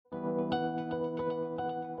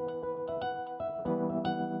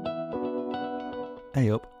Hey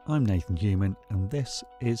up, I'm Nathan Human and this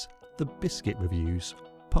is The Biscuit Reviews,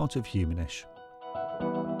 part of Humanish.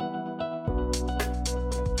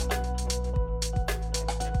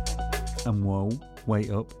 And whoa, wait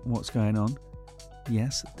up, what's going on?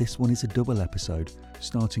 Yes, this one is a double episode,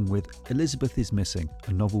 starting with Elizabeth is Missing,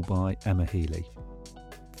 a novel by Emma Healy,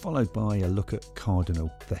 followed by a look at Cardinal,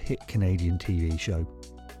 the hit Canadian TV show.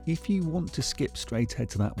 If you want to skip straight ahead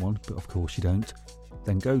to that one, but of course you don't,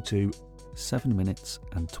 then go to 7 minutes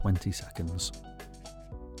and 20 seconds.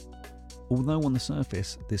 Although on the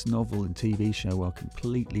surface this novel and TV show are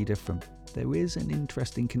completely different, there is an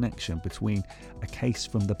interesting connection between a case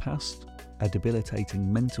from the past, a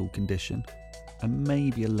debilitating mental condition, and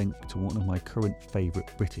maybe a link to one of my current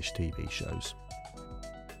favourite British TV shows.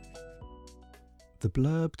 The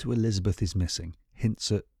blurb to Elizabeth is Missing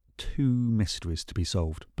hints at 2 mysteries to be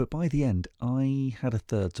solved, but by the end I had a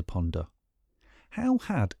third to ponder. How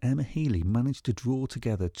had Emma Healy managed to draw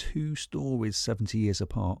together 2 stories 70 years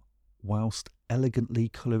apart, whilst elegantly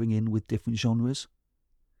colouring in with different genres?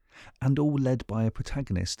 And all led by a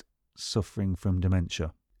protagonist suffering from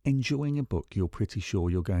dementia. Enjoying a book you're pretty sure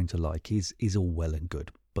you're going to like is all well and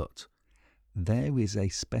good, but there is a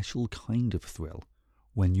special kind of thrill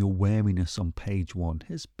when your wariness on page 1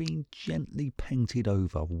 has been gently painted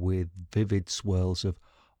over with vivid swirls of,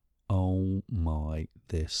 oh my,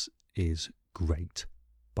 this is great,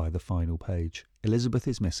 by the final page. Elizabeth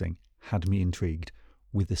is Missing had me intrigued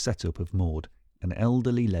with the setup of Maud, an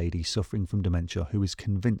elderly lady suffering from dementia who is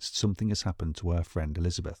convinced something has happened to her friend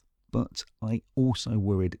Elizabeth. But I also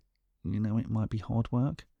worried, it might be hard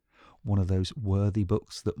work. One of those worthy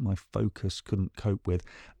books that my focus couldn't cope with,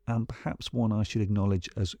 and perhaps one I should acknowledge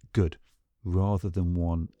as good, rather than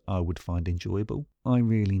one I would find enjoyable. I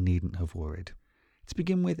really needn't have worried. To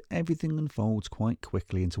begin with, everything unfolds quite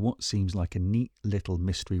quickly into what seems like a neat little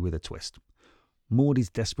mystery with a twist. Maud is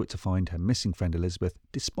desperate to find her missing friend Elizabeth,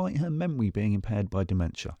 despite her memory being impaired by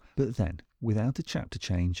dementia. But then, without a chapter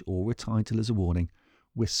change or a title as a warning,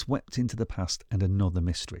 we're swept into the past and another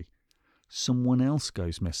mystery. Someone else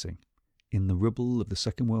goes missing. In the rubble of the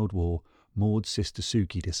Second World War, Maud's sister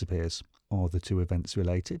Suki disappears. Are the 2 events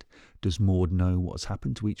related? Does Maud know what's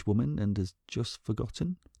happened to each woman and has just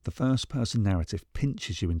forgotten? The first-person narrative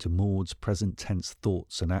pinches you into Maud's present tense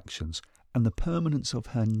thoughts and actions, and the permanence of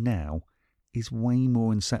her now is way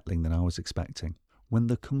more unsettling than I was expecting. When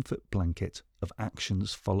the comfort blanket of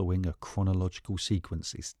actions following a chronological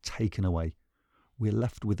sequence is taken away, we're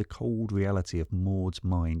left with the cold reality of Maud's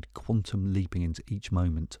mind quantum leaping into each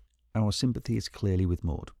moment. Our sympathy is clearly with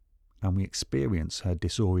Maud, and we experience her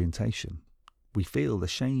disorientation. We feel the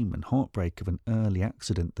shame and heartbreak of an early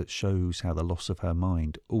accident that shows how the loss of her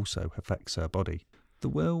mind also affects her body. The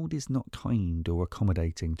world is not kind or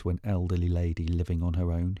accommodating to an elderly lady living on her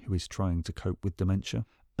own who is trying to cope with dementia.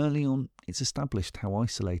 Early on, it's established how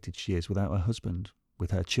isolated she is without her husband,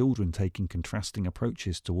 with her children taking contrasting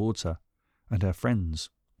approaches towards her, and her friends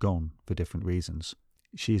gone for different reasons.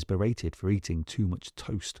 She is berated for eating too much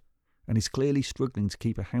toast, and is clearly struggling to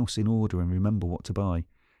keep a house in order and remember what to buy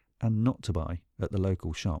and not to buy at the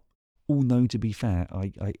local shop. Although, to be fair,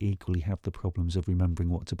 I equally have the problems of remembering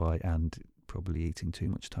what to buy and probably eating too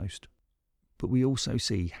much toast. But we also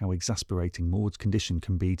see how exasperating Maud's condition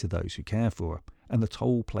can be to those who care for her, and the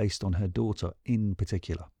toll placed on her daughter in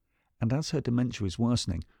particular. And as her dementia is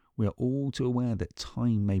worsening, we are all too aware that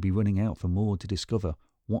time may be running out for Maud to discover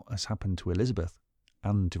what has happened to Elizabeth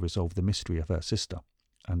and to resolve the mystery of her sister.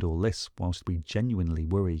 And all this whilst we genuinely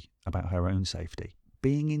worry about her own safety.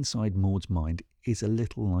 Being inside Maud's mind is a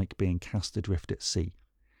little like being cast adrift at sea,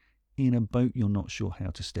 in a boat you're not sure how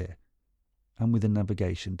to steer, and with the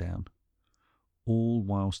navigation down, all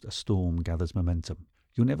whilst a storm gathers momentum.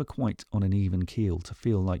 You're never quite on an even keel to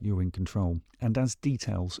feel like you're in control, and as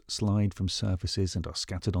details slide from surfaces and are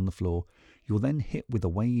scattered on the floor, you're then hit with a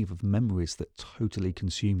wave of memories that totally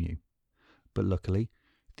consume you. But luckily,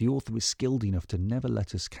 the author is skilled enough to never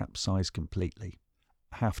let us capsize completely.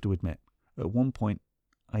 I have to admit, at one point,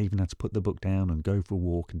 I even had to put the book down and go for a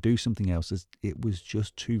walk and do something else as it was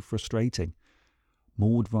just too frustrating.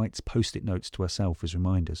 Maud writes post-it notes to herself as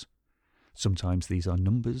reminders. Sometimes these are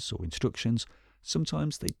numbers or instructions,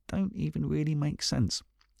 sometimes they don't even really make sense,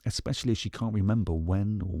 especially as she can't remember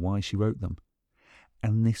when or why she wrote them.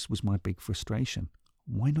 And this was my big frustration.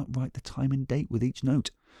 Why not write the time and date with each note?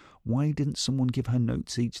 Why didn't someone give her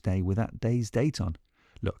notes each day with that day's date on?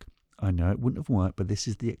 Look, I know it wouldn't have worked, but this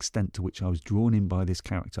is the extent to which I was drawn in by this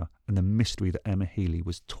character and the mystery that Emma Healy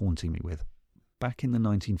was taunting me with. Back in the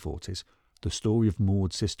 1940s, the story of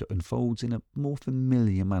Maud's sister unfolds in a more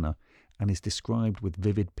familiar manner and is described with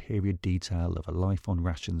vivid period detail of a life on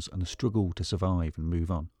rations and a struggle to survive and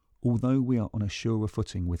move on. Although we are on a surer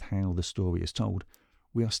footing with how the story is told,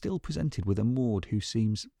 we are still presented with a Maud who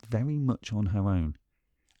seems very much on her own,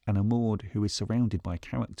 and a Maud who is surrounded by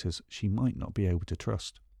characters she might not be able to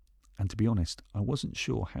trust. And to be honest, I wasn't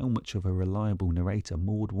sure how much of a reliable narrator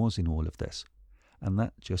Maud was in all of this, and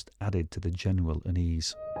that just added to the general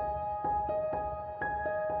unease.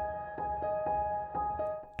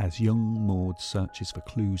 As young Maud searches for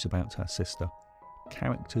clues about her sister,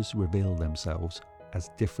 characters reveal themselves as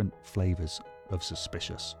different flavours of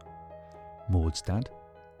suspicious. Maud's dad,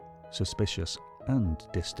 suspicious and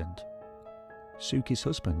distant. Suki's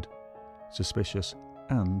husband, suspicious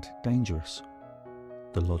and dangerous.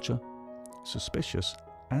 The lodger, suspicious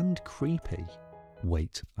and creepy.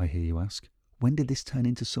 Wait, I hear you ask, when did this turn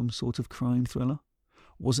into some sort of crime thriller?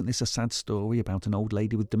 Wasn't this a sad story about an old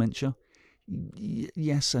lady with dementia?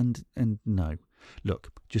 Yes and no. Look,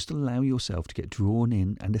 just allow yourself to get drawn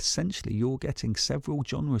in, and essentially you're getting several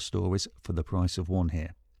genre stories for the price of one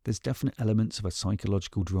here. There's definite elements of a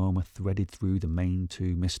psychological drama threaded through the main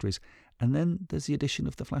two mysteries, and then there's the addition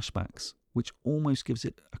of the flashbacks, which almost gives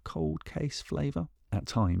it a cold case flavour. At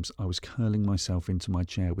times, I was curling myself into my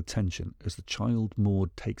chair with tension as the child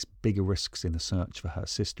Maud takes bigger risks in the search for her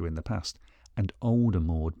sister in the past, and older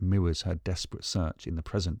Maud mirrors her desperate search in the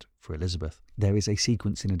present for Elizabeth. There is a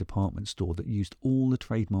sequence in a department store that used all the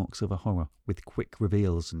trademarks of a horror, with quick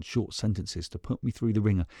reveals and short sentences to put me through the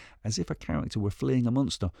ringer, as if a character were fleeing a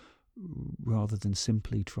monster, rather than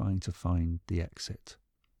simply trying to find the exit.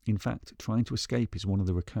 In fact, trying to escape is one of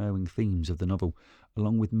the recurring themes of the novel,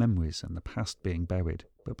 along with memories and the past being buried,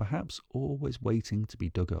 but perhaps always waiting to be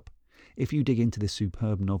dug up. If you dig into this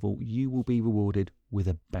superb novel, you will be rewarded with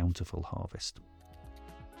a bountiful harvest.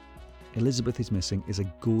 Elizabeth is Missing is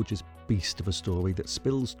a gorgeous beast of a story that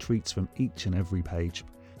spills treats from each and every page.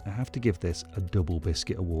 I have to give this a double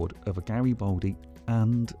biscuit award of a Garibaldi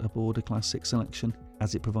and a Border Classic selection,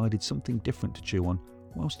 as it provided something different to chew on,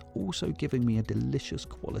 whilst also giving me a delicious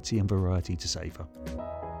quality and variety to savour.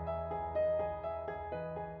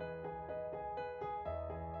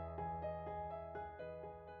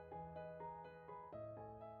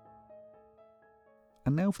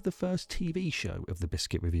 And now for the first TV show of the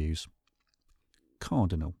Biscuit Reviews.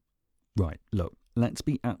 Cardinal. Right, look, let's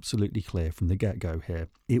be absolutely clear from the get-go here.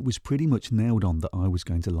 It was pretty much nailed on that I was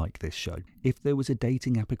going to like this show. If there was a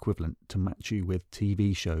dating app equivalent to match you with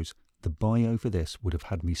TV shows, the bio for this would have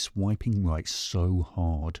had me swiping right so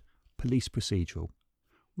hard. Police procedural,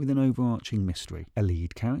 with an overarching mystery, a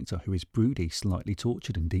lead character who is broody, slightly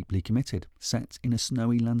tortured and deeply committed, set in a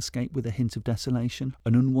snowy landscape with a hint of desolation,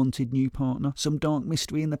 an unwanted new partner, some dark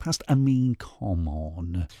mystery in the past. I mean, come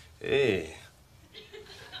on. Hey,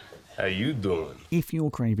 how you doing? If you're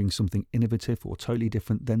craving something innovative or totally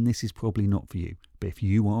different, then this is probably not for you. But if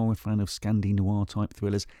you are a fan of Scandi noir type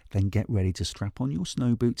thrillers, then get ready to strap on your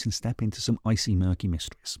snow boots and step into some icy murky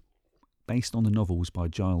mysteries. Based on the novels by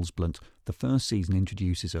Giles Blunt, the first season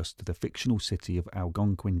introduces us to the fictional city of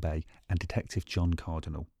Algonquin Bay and Detective John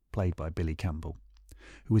Cardinal, played by Billy Campbell,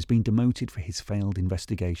 who has been demoted for his failed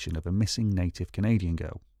investigation of a missing native Canadian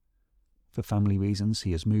girl. For family reasons,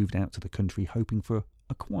 he has moved out to the country hoping for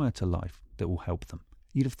a quieter life that will help them.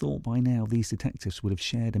 You'd have thought by now these detectives would have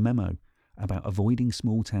shared a memo about avoiding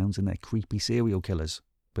small towns and their creepy serial killers,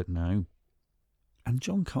 but no. And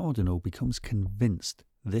John Cardinal becomes convinced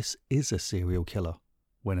this is a serial killer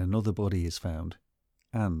when another body is found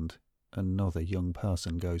and another young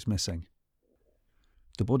person goes missing.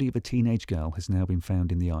 The body of a teenage girl has now been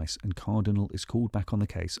found in the ice, and Cardinal is called back on the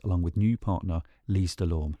case along with new partner Lise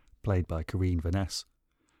Delorme, played by Corinne Vanness,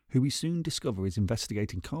 who we soon discover is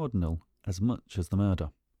investigating Cardinal as much as the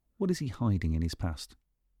murder. What is he hiding in his past?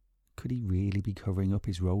 Could he really be covering up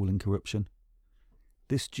his role in corruption?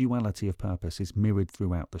 This duality of purpose is mirrored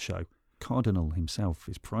throughout the show. Cardinal himself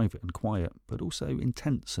is private and quiet, but also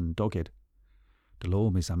intense and dogged.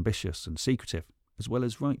 Delorme is ambitious and secretive, as well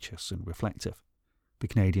as righteous and reflective. The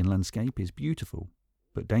Canadian landscape is beautiful,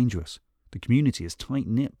 but dangerous. The community is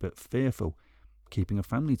tight-knit but fearful, keeping a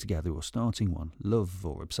family together or starting one, love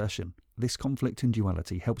or obsession. This conflict and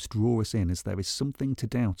duality helps draw us in, as there is something to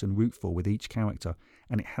doubt and root for with each character,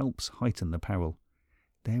 and it helps heighten the peril.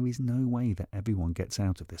 There is no way that everyone gets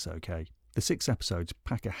out of this okay. The 6 episodes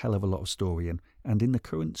pack a hell of a lot of story in, and in the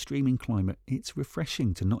current streaming climate, it's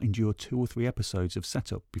refreshing to not endure 2 or 3 episodes of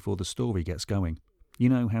setup before the story gets going. You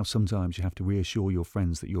know how sometimes you have to reassure your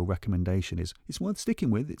friends that your recommendation is, it's worth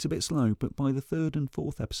sticking with, it's a bit slow, but by the 3rd and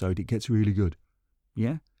 4th episode it gets really good.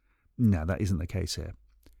 Yeah? No, that isn't the case here.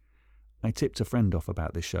 I tipped a friend off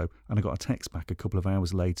about this show, and I got a text back a couple of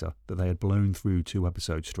hours later that they had blown through 2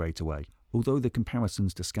 episodes straight away. Although the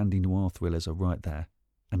comparisons to Scandi noir thrillers are right there,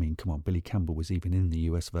 I mean, come on, Billy Campbell was even in the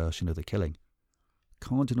US version of The Killing.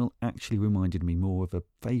 Cardinal actually reminded me more of a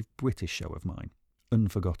fave British show of mine,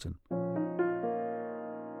 Unforgotten.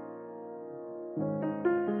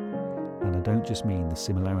 And I don't just mean the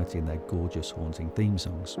similarity in their gorgeous, haunting theme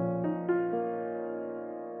songs.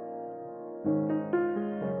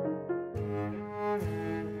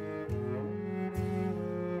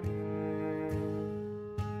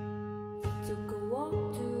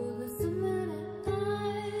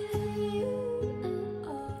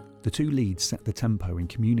 The 2 leads set the tempo in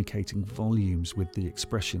communicating volumes with the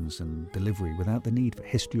expressions and delivery without the need for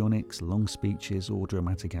histrionics, long speeches or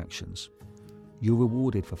dramatic actions. You're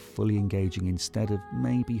rewarded for fully engaging instead of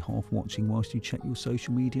maybe half watching whilst you check your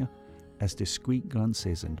social media, as discreet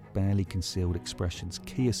glances and barely concealed expressions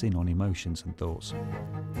key us in on emotions and thoughts.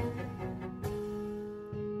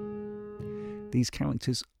 These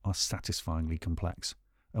characters are satisfyingly complex,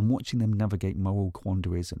 and watching them navigate moral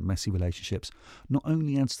quandaries and messy relationships not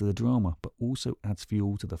only adds to the drama, but also adds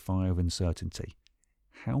fuel to the fire of uncertainty.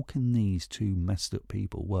 How can these 2 messed up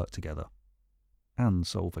people work together and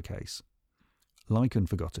solve a case? Like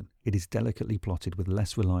Unforgotten, it is delicately plotted with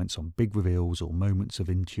less reliance on big reveals or moments of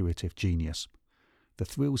intuitive genius. The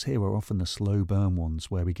thrills here are often the slow burn ones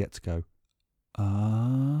where we get to go,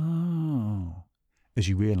 "Oh," as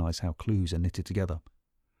you realise how clues are knitted together.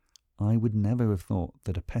 I would never have thought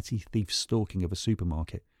that a petty thief's stalking of a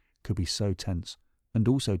supermarket could be so tense and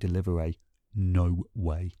also deliver a "no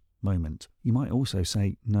way" moment. You might also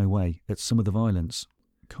say "no way" at some of the violence.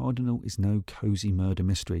 Cardinal is no cosy murder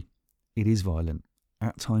mystery. It is violent,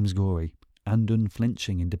 at times gory, and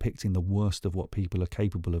unflinching in depicting the worst of what people are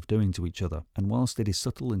capable of doing to each other. And whilst it is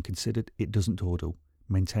subtle and considered, it doesn't dawdle,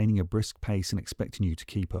 maintaining a brisk pace and expecting you to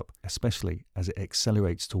keep up, especially as it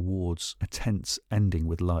accelerates towards a tense ending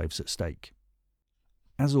with lives at stake.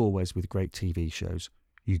 As always with great TV shows,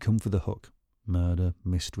 you come for the hook, murder,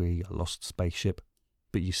 mystery, a lost spaceship,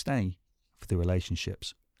 but you stay for the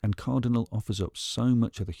relationships. And Cardinal offers up so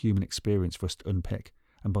much of the human experience for us to unpick,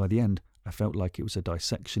 and by the end, I felt like it was a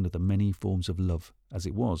dissection of the many forms of love, as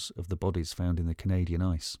it was of the bodies found in the Canadian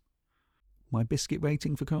ice. My biscuit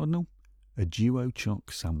rating for Cardinal? A duo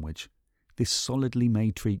choc sandwich. This solidly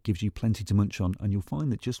made treat gives you plenty to munch on, and you'll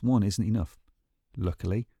find that just one isn't enough.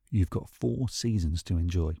 Luckily, you've got 4 seasons to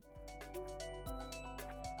enjoy.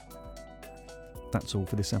 That's all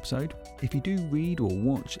for this episode. If you do read or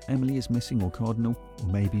watch Emily is Missing or Cardinal, or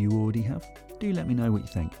maybe you already have, do let me know what you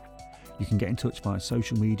think. You can get in touch via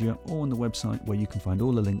social media or on the website where you can find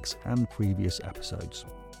all the links and previous episodes.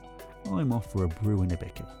 I'm off for a brew and a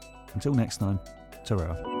bicky. Until next time,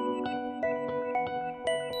 ta-ra.